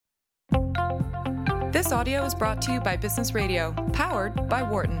This audio is brought to you by Business Radio, powered by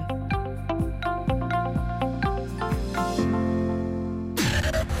Wharton.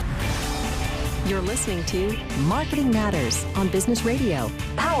 You're listening to Marketing Matters on Business Radio,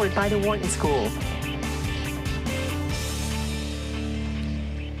 powered by the Wharton School.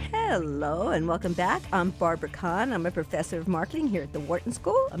 Hello and welcome back. I'm Barbara Kahn. I'm a professor of marketing here at the Wharton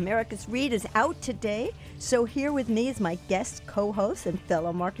School. America's Read is out today, so here with me is my guest co-host and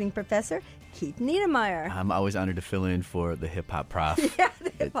fellow marketing professor, Keith Niedermeyer. I'm always honored to fill in for the hip-hop prof. Yeah,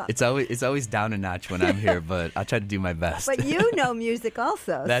 the hip-hop. It's always down a notch when I'm here, but I'll try to do my best. But you know music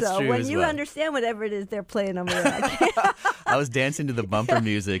also. That's so true when as you well. understand whatever it is they're playing over there, I can't. I was dancing to the bumper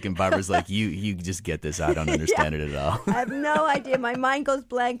music, and Barbara's like, you just get this. I don't understand it at all. I have no idea. My mind goes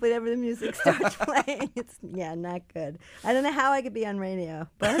blank whenever the music starts playing. It's, not good. I don't know how I could be on radio,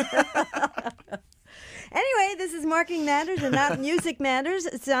 but... Anyway, this is Marketing Matters and not Music Matters.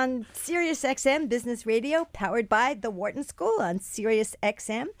 It's on Sirius XM Business Radio, powered by the Wharton School on Sirius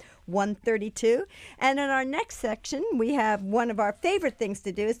XM 132. And in our next section, we have one of our favorite things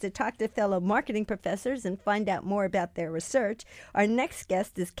to do is to talk to fellow marketing professors and find out more about their research. Our next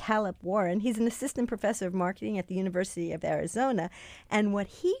guest is Caleb Warren. He's an assistant professor of marketing at the University of Arizona. And what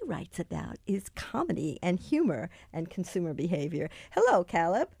he writes about is comedy and humor and consumer behavior. Hello,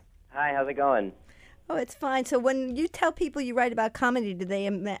 Caleb. Hi, how's it going? Oh, it's fine. So when you tell people you write about comedy, do they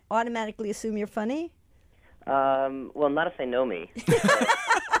automatically assume you're funny? Well, not if they know me.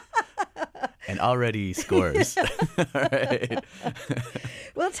 And already scores. All right.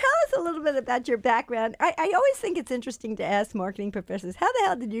 Well, tell us a little bit about your background. I always think it's interesting to ask marketing professors, how the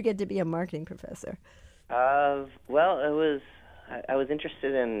hell did you get to be a marketing professor? Well, I was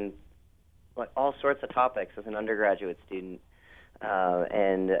interested in all sorts of topics as an undergraduate student.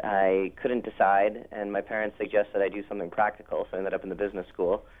 And I couldn't decide, and my parents suggested I do something practical, so I ended up in the business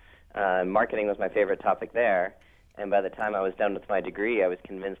school. Marketing was my favorite topic there, and by the time I was done with my degree, I was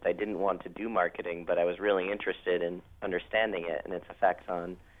convinced I didn't want to do marketing, but I was really interested in understanding it and its effects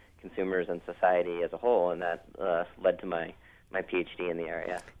on consumers and society as a whole, and that led to my PhD in the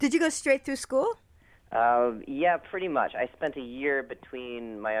area. Did you go straight through school? Yeah, pretty much. I spent a year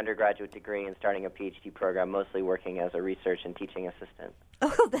between my undergraduate degree and starting a PhD program, mostly working as a research and teaching assistant.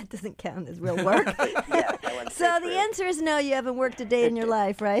 Oh, that doesn't count as real work. Yeah, I went so straight the through. answer is no, you haven't worked a day in your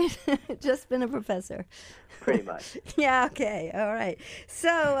life, right? Just been a professor. Pretty much. Yeah, okay, all right. So,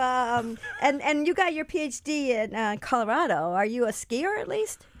 and you got your PhD in Colorado. Are you a skier at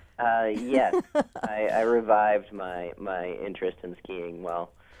least? Yes. I revived my interest in skiing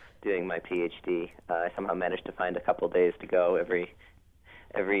while doing my PhD. I somehow managed to find a couple days to go every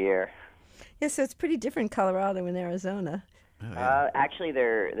year. Yeah, so it's pretty different Colorado and Arizona. Oh, yeah. Actually,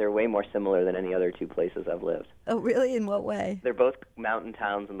 they're way more similar than any other two places I've lived. Oh, really? In what way? They're both mountain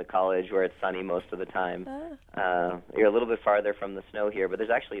towns in the college where it's sunny most of the time. You're a little bit farther from the snow here, but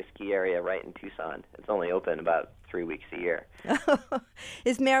there's actually a ski area right in Tucson. It's only open about 3 weeks a year.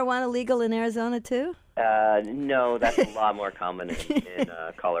 Is marijuana legal in Arizona too? No, that's a lot more common in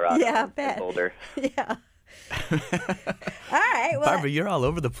Colorado Yeah, I and bet. Boulder. Yeah. All right. Well, Barbara, you're all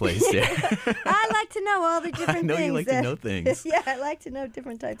over the place there. I like to know all the different I know things. you like to know things. Yeah, I like to know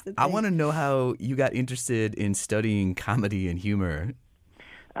different types of things. I want to know how you got interested in studying comedy and humor.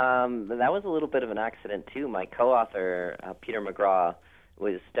 That was a little bit of an accident, too. My co-author, Peter McGraw,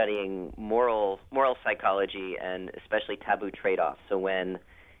 was studying moral psychology and especially taboo trade-offs. So when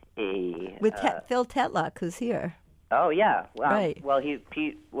With Phil Tetlock, who's here. Oh, yeah. Wow. Right. Well,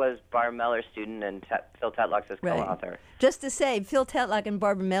 Pete was Barbara Meller's student, and Phil Tetlock's his co-author. Just to say, Phil Tetlock and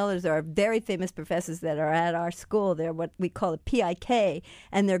Barbara Mellers are very famous professors that are at our school. They're what we call a PIK,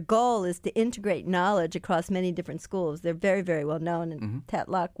 and their goal is to integrate knowledge across many different schools. They're very, very well known, and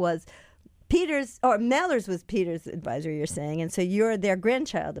Tetlock was Mellers was Peter's advisor, you're saying, and so you're their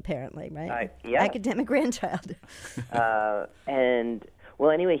grandchild, apparently, right? Yeah. Academic grandchild. Well,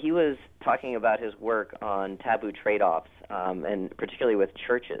 anyway, he was talking about his work on taboo trade-offs, and particularly with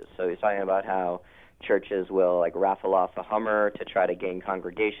churches. So he's talking about how churches will raffle off a Hummer to try to gain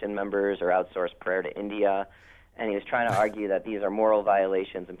congregation members or outsource prayer to India. And he was trying to argue that these are moral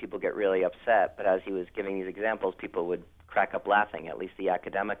violations and people get really upset. But as he was giving these examples, people would crack up laughing, at least the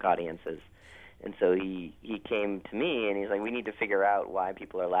academic audiences. And so he came to me and he's like, we need to figure out why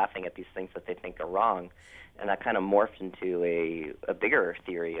people are laughing at these things that they think are wrong. And that kind of morphed into a bigger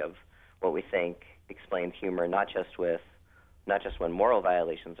theory of what we think explains humor, not just when moral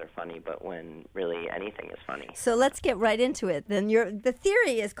violations are funny, but when really anything is funny. So let's get right into it. Then the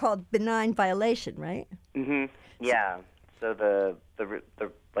theory is called benign violation, right? Mm-hmm. Yeah. So the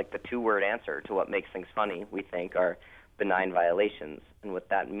two-word answer to what makes things funny, we think, are benign violations. And what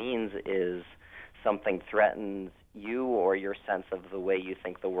that means is something threatens you or your sense of the way you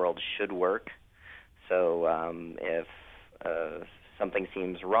think the world should work. So if something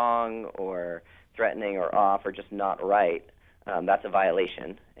seems wrong or threatening or off or just not right, that's a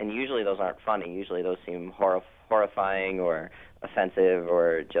violation. And usually those aren't funny. Usually those seem horrifying or offensive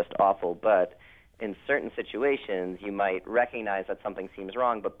or just awful. But in certain situations, you might recognize that something seems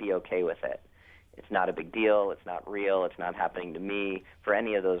wrong but be okay with it. It's not a big deal. It's not real. It's not happening to me for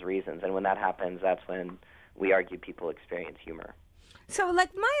any of those reasons. And when that happens, that's when we argue people experience humor. So,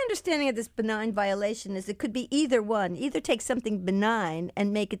 like, my understanding of this benign violation is it could be either one. Either take something benign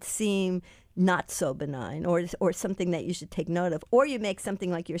and make it seem not so benign, or something that you should take note of, or you make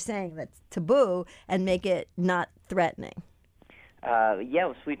something like you're saying that's taboo and make it not threatening.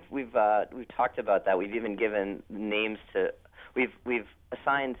 Yes, we've talked about that. We've even given names to. We've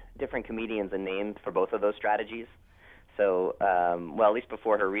assigned different comedians a name for both of those strategies. So, at least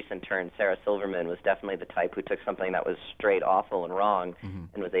before her recent turn, Sarah Silverman was definitely the type who took something that was straight awful and wrong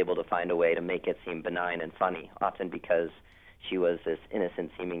and was able to find a way to make it seem benign and funny, often because she was this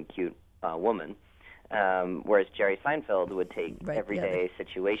innocent-seeming, cute woman. Whereas Jerry Seinfeld would take everyday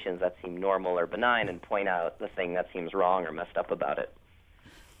situations that seem normal or benign and point out the thing that seems wrong or messed up about it.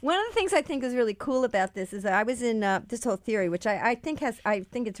 One of the things I think is really cool about this is that I was in this whole theory, which I think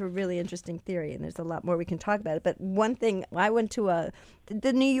it's a really interesting theory, and there's a lot more we can talk about it. But one thing, I went to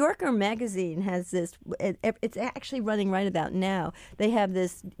the New Yorker magazine has this. It's actually running right about now. They have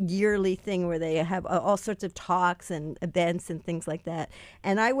this yearly thing where they have all sorts of talks and events and things like that.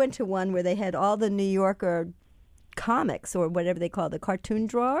 And I went to one where they had all the New Yorker comics, or whatever they call the cartoon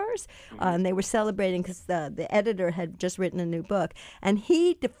drawers, and they were celebrating because the editor had just written a new book, and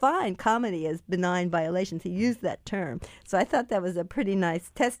he defined comedy as benign violations. He used that term, so I thought that was a pretty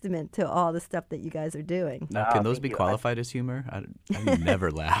nice testament to all the stuff that you guys are doing. Now, can those be qualified as humor? I never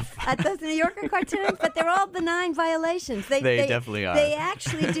laugh At those New Yorker cartoons, but they're all benign violations. They definitely are. They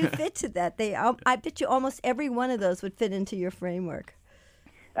actually do fit to that. I bet you almost every one of those would fit into your framework.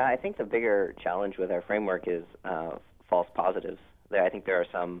 I think the bigger challenge with our framework is false positives. I think there are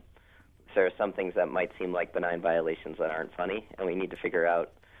some things that might seem like benign violations that aren't funny, and we need to figure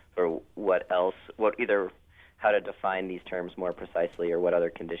out either how to define these terms more precisely or what other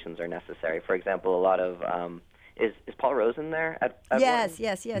conditions are necessary. For example, a lot of is Paul Rosen there? Yes.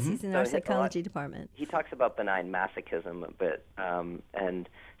 He's in our psychology department. He talks about benign masochism a bit, and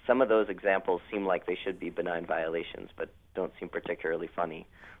some of those examples seem like they should be benign violations, but don't seem particularly funny,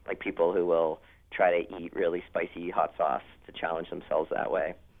 like people who will try to eat really spicy hot sauce to challenge themselves that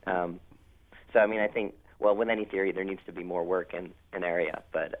way. So, I mean, I think, with any theory, there needs to be more work in an area,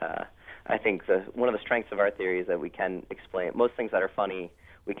 but I think one of the strengths of our theory is that we can explain most things that are funny.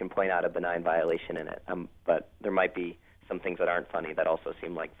 We can point out a benign violation in it, but there might be some things that aren't funny that also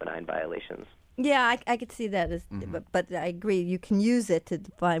seem like benign violations. Yeah, I could see that, but I agree. You can use it to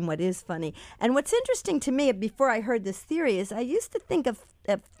define what is funny. And what's interesting to me, before I heard this theory, is I used to think of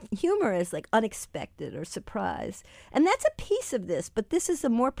humor as like unexpected or surprise. And that's a piece of this, but this is a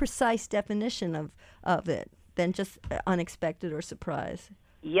more precise definition of it than just unexpected or surprise.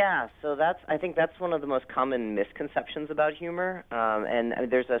 Yeah, so I think that's one of the most common misconceptions about humor.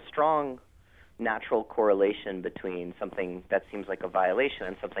 And there's a strong natural correlation between something that seems like a violation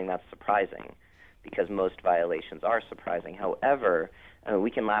and something that's surprising, because most violations are surprising. However, we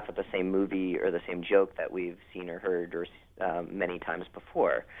can laugh at the same movie or the same joke that we've seen or heard or many times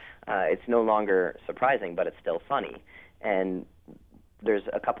before. It's no longer surprising, but it's still funny. And there's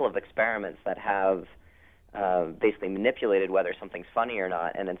a couple of experiments that have basically manipulated whether something's funny or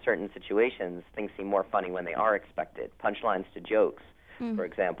not, and in certain situations, things seem more funny when they are expected. Punchlines to jokes, for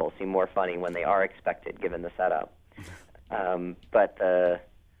example, seem more funny when they are expected, given the setup. And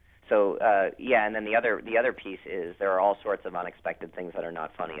then the other piece is there are all sorts of unexpected things that are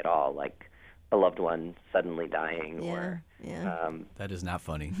not funny at all, like a loved one suddenly dying, or that is not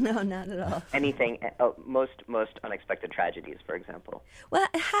funny. No, not at all. Anything, most unexpected tragedies, for example. Well,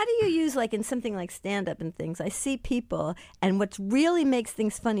 how do you use, like in something like stand-up and things? I see people, and what really makes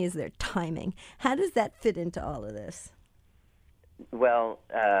things funny is their timing. How does that fit into all of this? Well,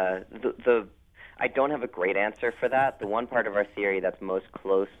 I don't have a great answer for that. The one part of our theory that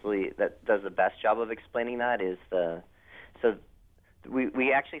does the best job of explaining that is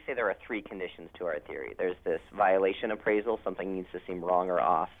we actually say there are three conditions to our theory. There's this violation appraisal, something needs to seem wrong or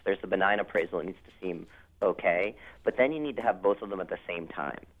off. There's the benign appraisal, it needs to seem okay. But then you need to have both of them at the same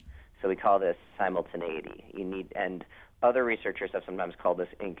time. So we call this simultaneity. And other researchers have sometimes called this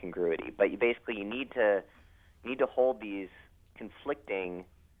incongruity. But you need to hold these conflicting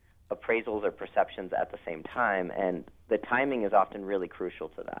appraisals or perceptions at the same time, and the timing is often really crucial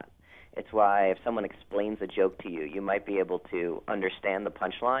to that. It's why if someone explains a joke to you, you might be able to understand the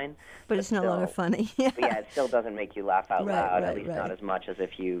punchline. But it's no longer funny. Yeah. But yeah, it still doesn't make you laugh out loud, at least right. not as much as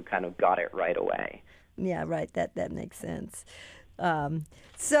if you kind of got it right away. Yeah, right. That makes sense.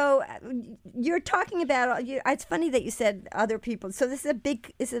 So you're talking about. It's funny that you said other people. So this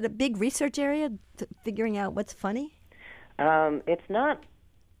is it a big research area, figuring out what's funny? It's not.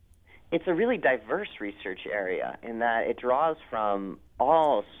 It's a really diverse research area in that it draws from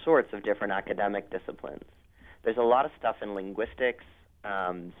all sorts of different academic disciplines. There's a lot of stuff in linguistics,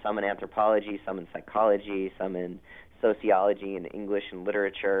 some in anthropology, some in psychology, some in sociology and English and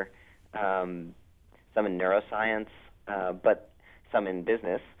literature, some in neuroscience, but some in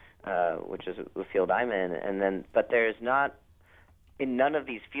business, which is the field I'm in. But there's not, in none of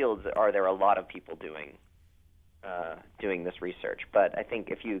these fields are there a lot of people doing this research. But I think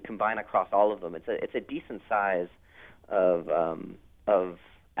if you combine across all of them, it's a decent size of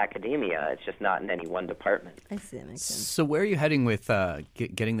academia. It's just not in any one department. I see. That makes sense. So where are you heading with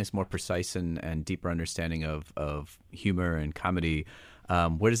getting this more precise and deeper understanding of humor and comedy?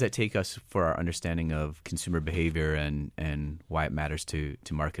 Where does that take us for our understanding of consumer behavior and why it matters to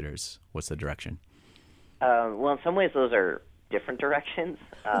marketers? What's the direction? Well, in some ways, those are different directions.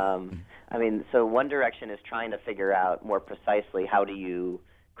 So one direction is trying to figure out more precisely how do you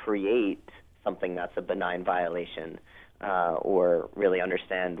create something that's a benign violation, or really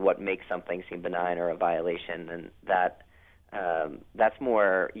understand what makes something seem benign or a violation, and that's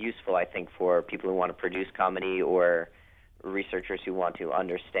more useful, I think, for people who want to produce comedy or researchers who want to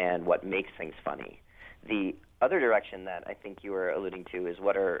understand what makes things funny. The other direction that I think you were alluding to is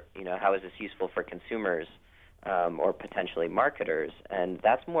how is this useful for consumers or potentially marketers, and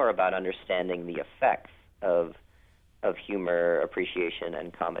that's more about understanding the effects of humor, appreciation,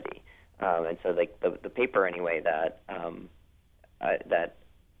 and comedy. And so, like the paper, anyway, that I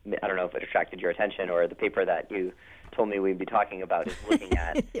don't know if it attracted your attention, or the paper that you told me we'd be talking about is looking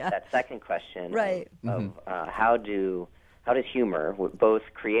at that second question right. of how does humor, both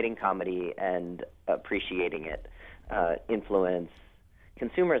creating comedy and appreciating it, influence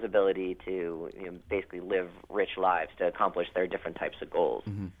consumers' ability to basically live rich lives, to accomplish their different types of goals.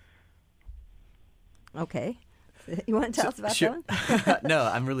 Mm-hmm. Okay. You want to tell us about sure. that one? No,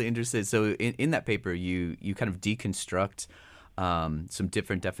 I'm really interested. So in that paper, you kind of deconstruct some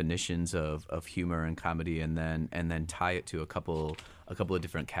different definitions of humor and comedy, and then tie it to a couple of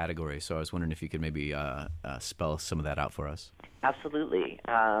different categories. So I was wondering if you could maybe spell some of that out for us. Absolutely.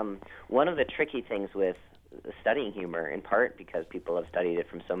 One of the tricky things with studying humor, in part because people have studied it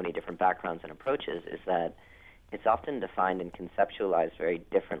from so many different backgrounds and approaches, is that it's often defined and conceptualized very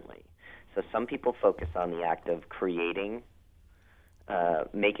differently. So some people focus on the act of creating,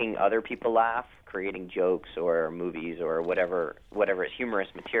 making other people laugh, creating jokes or movies or whatever is humorous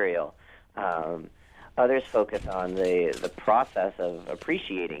material. Others focus on the process of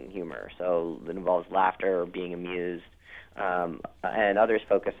appreciating humor, so it involves laughter or being amused. And others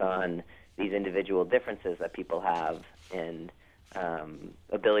focus on these individual differences that people have in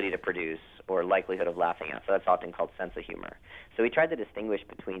ability to produce or likelihood of laughing at. So that's often called sense of humor. So we tried to distinguish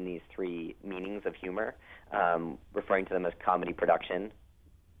between these three meanings of humor, referring to them as comedy production,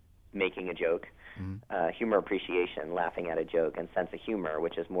 making a joke, humor appreciation, laughing at a joke, and sense of humor,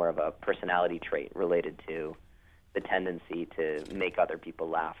 which is more of a personality trait related to the tendency to make other people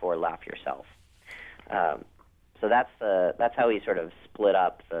laugh or laugh yourself. So that's how we sort of split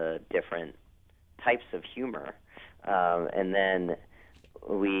up the different types of humor. And then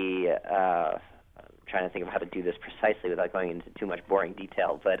we, trying to think of how to do this precisely without going into too much boring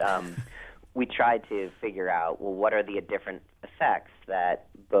detail, but we tried to figure out, well, what are the different effects that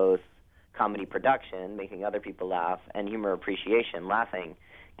both comedy production, making other people laugh, and humor appreciation, laughing,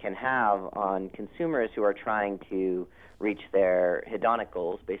 can have on consumers who are trying to reach their hedonic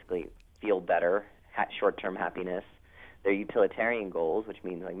goals, basically feel better, short-term happiness, their utilitarian goals, which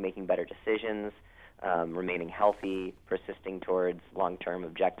means like making better decisions, remaining healthy, persisting towards long-term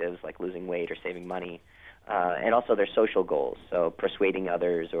objectives like losing weight or saving money, and also their social goals, so persuading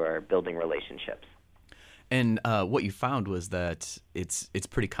others or building relationships. And what you found was that it's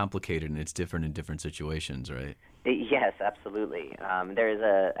pretty complicated and it's different in different situations, right? Yes, absolutely. And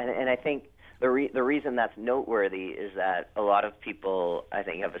I think the reason that's noteworthy is that a lot of people, I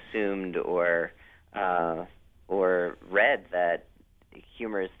think, have assumed or read that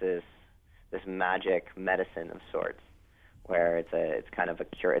humor is this magic medicine of sorts, where it's kind of a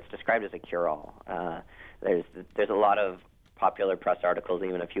cure. It's described as a cure-all. There's a lot of popular press articles,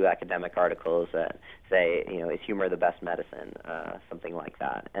 even a few academic articles that say, is humor the best medicine, something like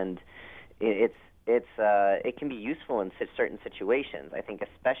that. And it can be useful in certain situations. I think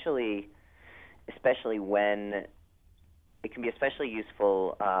especially when it can be especially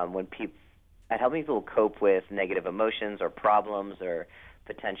useful when at helping people cope with negative emotions or problems or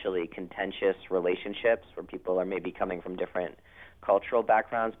potentially contentious relationships where people are maybe coming from different cultural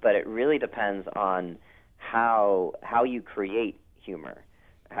backgrounds. But it really depends on how you create humor,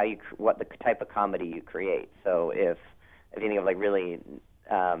 what the type of comedy you create. So if you think of like really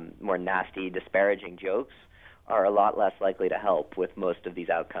more nasty, disparaging jokes are a lot less likely to help with most of these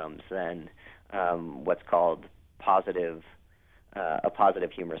outcomes than what's called a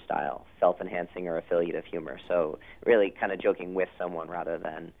positive humor style, self-enhancing or affiliative humor. So really kind of joking with someone rather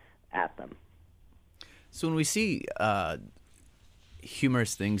than at them. So when we see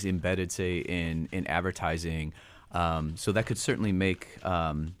humorous things embedded, say, in advertising, so that could certainly make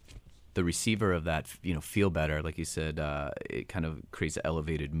the receiver of that, feel better. Like you said, it kind of creates an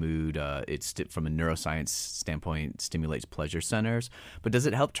elevated mood. From a neuroscience standpoint, stimulates pleasure centers. But does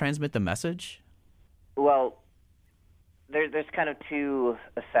it help transmit the message? Well, there's kind of two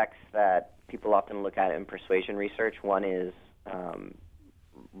effects that people often look at in persuasion research. One is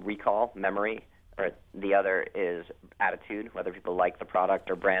recall, memory, or the other is attitude, whether people like the product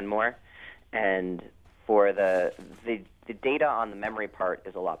or brand more. And for the data on the memory part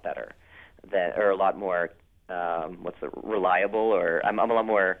is a lot better, or a lot more reliable, or I'm a lot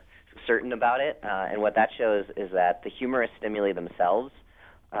more certain about it. And what that shows is that the humorous stimuli themselves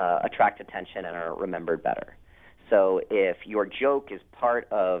attract attention and are remembered better. So if your joke is part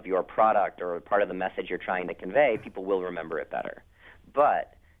of your product or part of the message you're trying to convey, people will remember it better.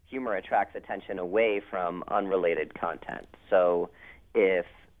 But humor attracts attention away from unrelated content. So if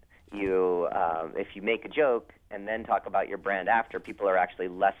you make a joke and then talk about your brand after, people are actually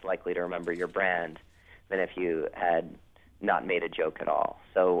less likely to remember your brand than if you had not made a joke at all.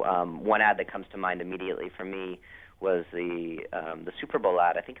 So one ad that comes to mind immediately for me was the Super Bowl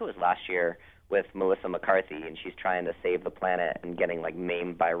ad. I think it was last year, with Melissa McCarthy, and she's trying to save the planet and getting like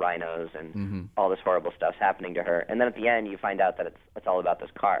maimed by rhinos and all this horrible stuff's happening to her. And then at the end, you find out that it's all about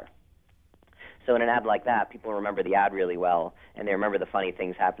this car. So in an ad like that, people remember the ad really well, and they remember the funny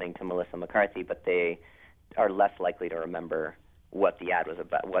things happening to Melissa McCarthy, but they are less likely to remember what the ad was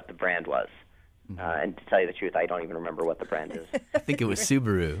about, what the brand was. And to tell you the truth, I don't even remember what the brand is. I think it was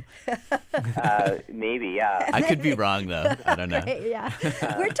Subaru. Maybe, yeah. I could be wrong, though. I don't know. Great, yeah.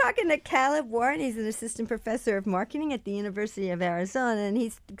 We're talking to Caleb Warren. He's an assistant professor of marketing at the University of Arizona, and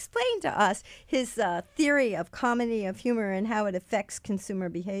he's explained to us his theory of comedy, of humor, and how it affects consumer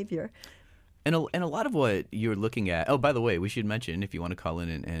behavior. And a lot of what you're looking at, oh, by the way, we should mention, if you want to call in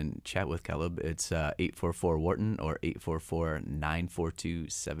and chat with Caleb, it's 844-WHARTON or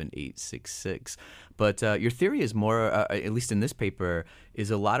 844-942-7866. But your theory is more, at least in this paper, is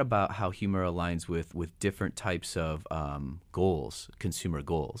a lot about how humor aligns with different types of goals, consumer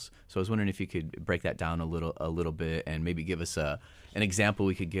goals. So I was wondering if you could break that down a little bit and maybe give us an example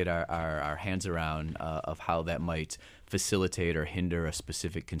we could get our hands around of how that might facilitate or hinder a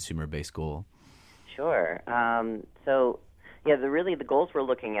specific consumer-based goal. Sure. The goals we're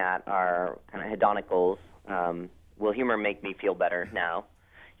looking at are kind of hedonic goals. Will humor make me feel better now?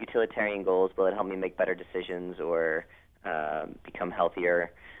 Utilitarian goals, will it help me make better decisions or become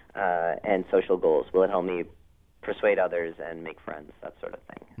healthier? And social goals, will it help me persuade others and make friends, that sort of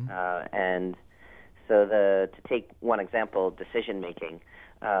thing. And so to take one example, decision making,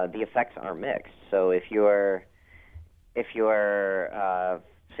 the effects are mixed. So if you're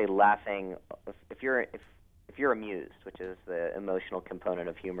say laughing, if you're amused, which is the emotional component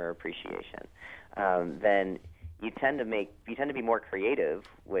of humor appreciation, then you tend to be more creative,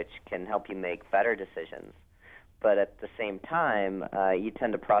 which can help you make better decisions. But at the same time, you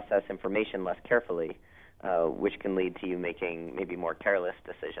tend to process information less carefully, which can lead to you making maybe more careless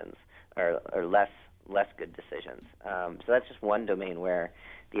decisions or less good decisions. So that's just one domain where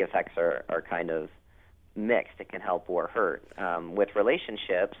the effects are kind of mixed. It can help or hurt. With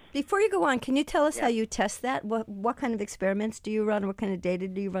relationships... Before you go on, can you tell us how you test that? What kind of experiments do you run? What kind of data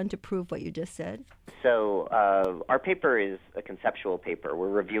do you run to prove what you just said? So our paper is a conceptual paper. We're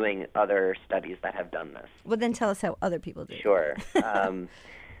reviewing other studies that have done this. Well, then tell us how other people do it. Sure.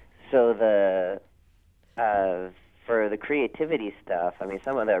 For the creativity stuff, I mean,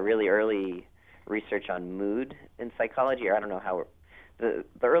 some of the really early research on mood in psychology, or I don't know how... The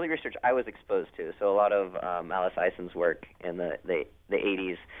early research I was exposed to, so a lot of Alice Ison's work in the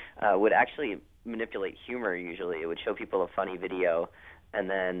 80s would actually manipulate humor usually. It would show people a funny video and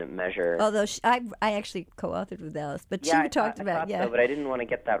then measure. Although I actually co-authored with Alice, but Yeah, she talked I about thought so, but I didn't want to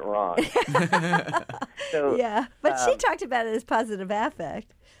get that wrong. So yeah, but she talked about it as positive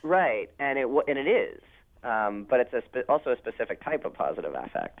affect. right, and it is, but it's also a specific type of positive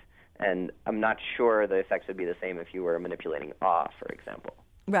affect, and I'm not sure the effects would be the same if you were manipulating awe, for example.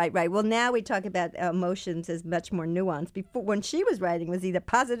 Right. Well, now we talk about emotions as much more nuanced. Before, when she was writing, it was either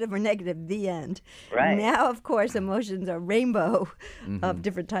positive or negative. The end. Right. Now, of course, emotions are rainbow of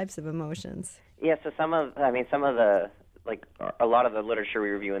different types of emotions. Yeah, so some of the a lot of the literature we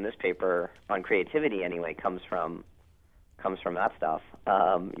review in this paper on creativity anyway comes from that stuff.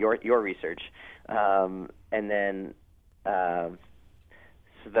 Your research, and then so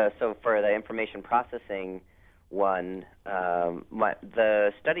for the information processing one,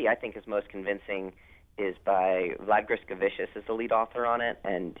 the study I think is most convincing is by Vlad Grishkovicius is the lead author on it,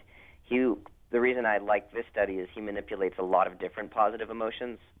 and the reason I like this study is he manipulates a lot of different positive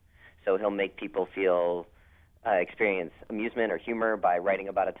emotions. So he'll make people experience amusement or humor by writing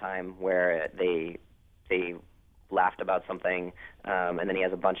about a time where they laughed about something, and then he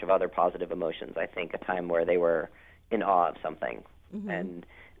has a bunch of other positive emotions. I think a time where they were in awe of something, and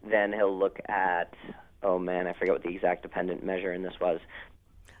then he'll look at I forget what the exact dependent measure in this was.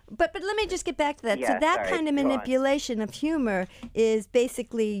 But let me just get back to that. Yeah, so that sorry, kind of go on. manipulation of humor is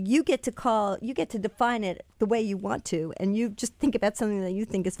basically you get to define it the way you want to, and you just think about something that you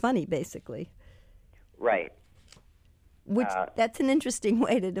think is funny, basically. Right. Which that's an interesting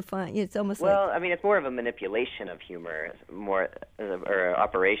way to define. It's almost Well, I mean, it's more of a manipulation of humor, or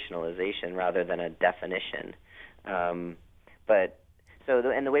operationalization rather than a definition. And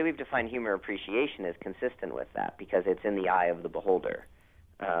the way we've defined humor appreciation is consistent with that because it's in the eye of the beholder.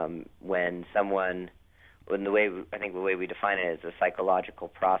 The way we define it is a psychological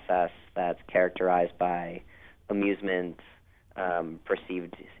process that's characterized by amusement,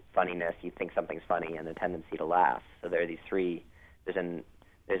 perceived funniness. You think something's funny, and a tendency to laugh. So there are these three. There's an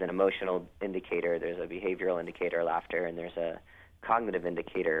emotional indicator, there's a behavioral indicator, laughter, and there's a cognitive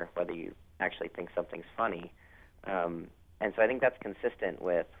indicator, whether you actually think something's funny. And so I think that's consistent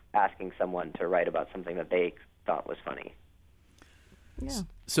with asking someone to write about something that they thought was funny. yeah.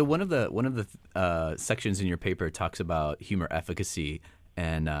 So one of the sections in your paper talks about humor efficacy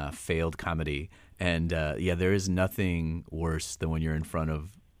and failed comedy, and there is nothing worse than when you're in front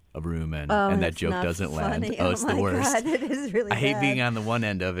of a room and that it's joke not doesn't land. funny. Oh, it's the my worst. God, it is really I hate bad. being on the one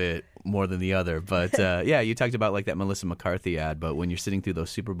end of it more than the other. But you talked about like that Melissa McCarthy ad, but when you're sitting through those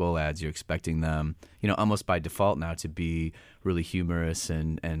Super Bowl ads, you're expecting them, almost by default now to be really humorous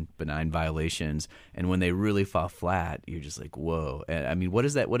and benign violations. And when they really fall flat, you're just like, whoa. And, I mean, what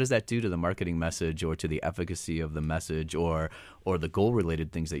does that do to the marketing message or to the efficacy of the message or the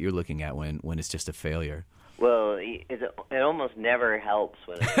goal-related things that you're looking at when it's just a failure? Well, it almost never helps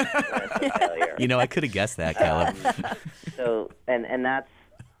when it's a failure. I could have guessed that, Caleb. And that's,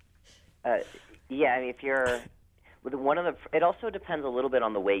 I mean, if you're it also depends a little bit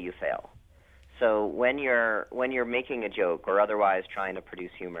on the way you fail. So when you're making a joke or otherwise trying to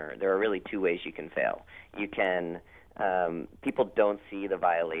produce humor, there are really two ways you can fail. You can people don't see the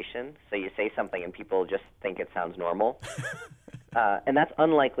violation, so you say something and people just think it sounds normal, and that's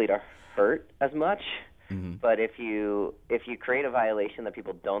unlikely to hurt as much. Mm-hmm. But if you create a violation that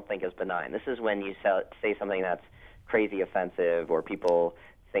people don't think is benign, this is when you say something that's crazy offensive or people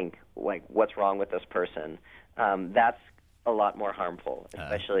think, like, what's wrong with this person? That's a lot more harmful,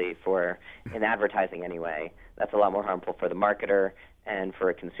 especially in advertising anyway. That's a lot more harmful for the marketer and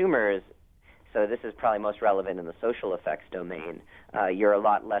for consumers. So this is probably most relevant in the social effects domain. You're a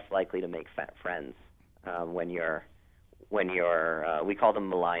lot less likely to make friends when you're we call them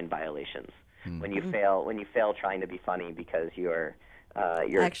malign violations. When you fail trying to be funny because you're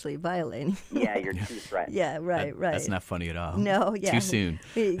actually violating. Yeah, you're too threatened. Yeah, right. That's not funny at all. No, yeah. Too soon.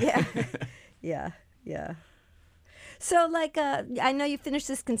 Yeah. So, I know you finished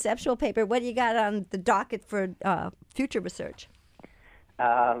this conceptual paper. What do you got on the docket for future research?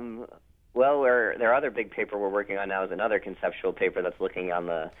 Well, their other big paper we're working on now is another conceptual paper that's looking on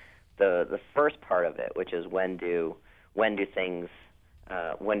the first part of it, which is when do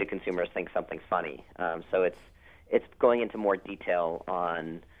consumers think something's funny? So it's going into more detail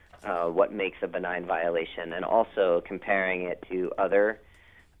on what makes a benign violation, and also comparing it to other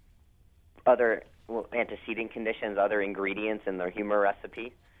antecedent conditions, other ingredients in their humor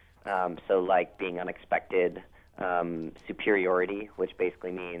recipe. So like being unexpected, superiority, which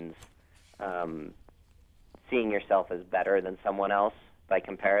basically means seeing yourself as better than someone else by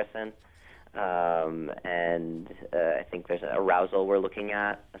comparison, and I think there's arousal we're looking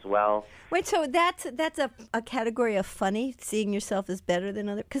at as well. Wait, so that's a category of funny, seeing yourself as better than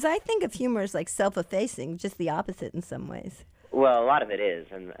others? Because I think of humor as like self-effacing, just the opposite in some ways. Well, a lot of it is,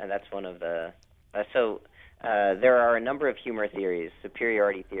 and that's one of the... there are a number of humor theories,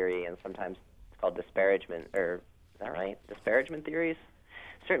 superiority theory, and sometimes it's called disparagement, or is that right? Disparagement theories?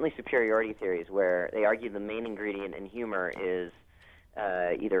 Certainly superiority theories, where they argue the main ingredient in humor is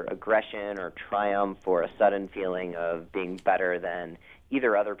either aggression or triumph or a sudden feeling of being better than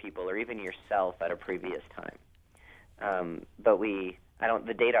either other people or even yourself at a previous time. But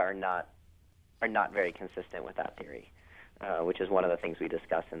the data are not very consistent with that theory, which is one of the things we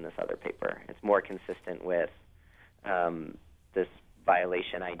discuss in this other paper. It's more consistent with this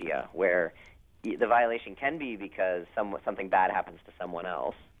violation idea, where the violation can be because something bad happens to someone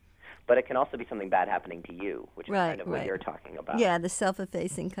else, but it can also be something bad happening to you, which is kind of what you're talking about. Yeah, the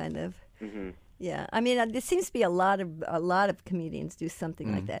self-effacing kind of. Mm-hmm. Yeah, I mean, there seems to be a lot of comedians do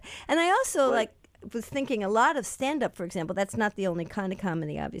something like that. And I also was thinking a lot of stand-up, for example. That's not the only kind of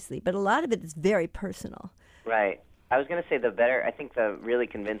comedy, obviously, but a lot of it is very personal. Right. I was going to say I think the really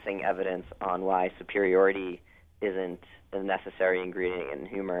convincing evidence on why superiority isn't a necessary ingredient in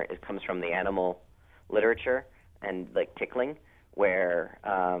humor comes from the animal literature and like tickling, where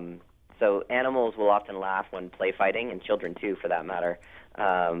so animals will often laugh when play fighting, and children too, for that matter,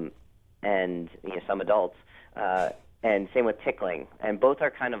 and some adults, and same with tickling, and both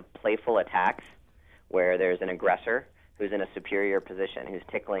are kind of playful attacks where there's an aggressor who's in a superior position, who's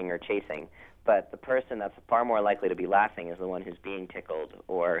tickling or chasing, but the person that's far more likely to be laughing is the one who's being tickled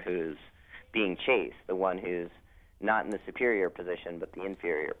or who's being chased, the one who's not in the superior position but the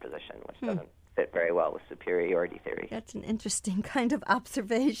inferior position, which doesn't fit very well with superiority theory. That's an interesting kind of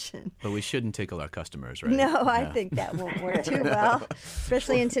observation. But we shouldn't tickle our customers, right? No, I think that won't work too well,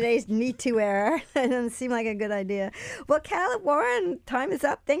 especially in today's Me Too era. It doesn't seem like a good idea. Well, Caleb Warren, time is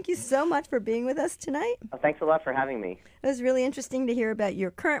up. Thank you so much for being with us tonight. Well, thanks a lot for having me. It was really interesting to hear about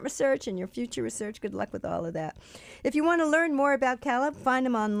your current research and your future research. Good luck with all of that. If you want to learn more about Caleb, find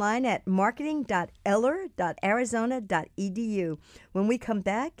him online at marketing.eller.arizona.edu. When we come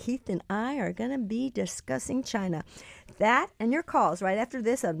back, Keith and I are going to be discussing China. That and your calls right after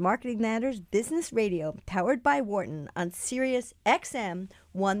this on Marketing Matters Business Radio, powered by Wharton on Sirius XM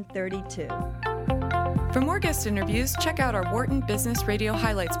 132. For more guest interviews, check out our Wharton Business Radio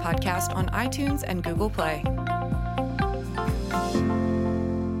Highlights podcast on iTunes and Google Play.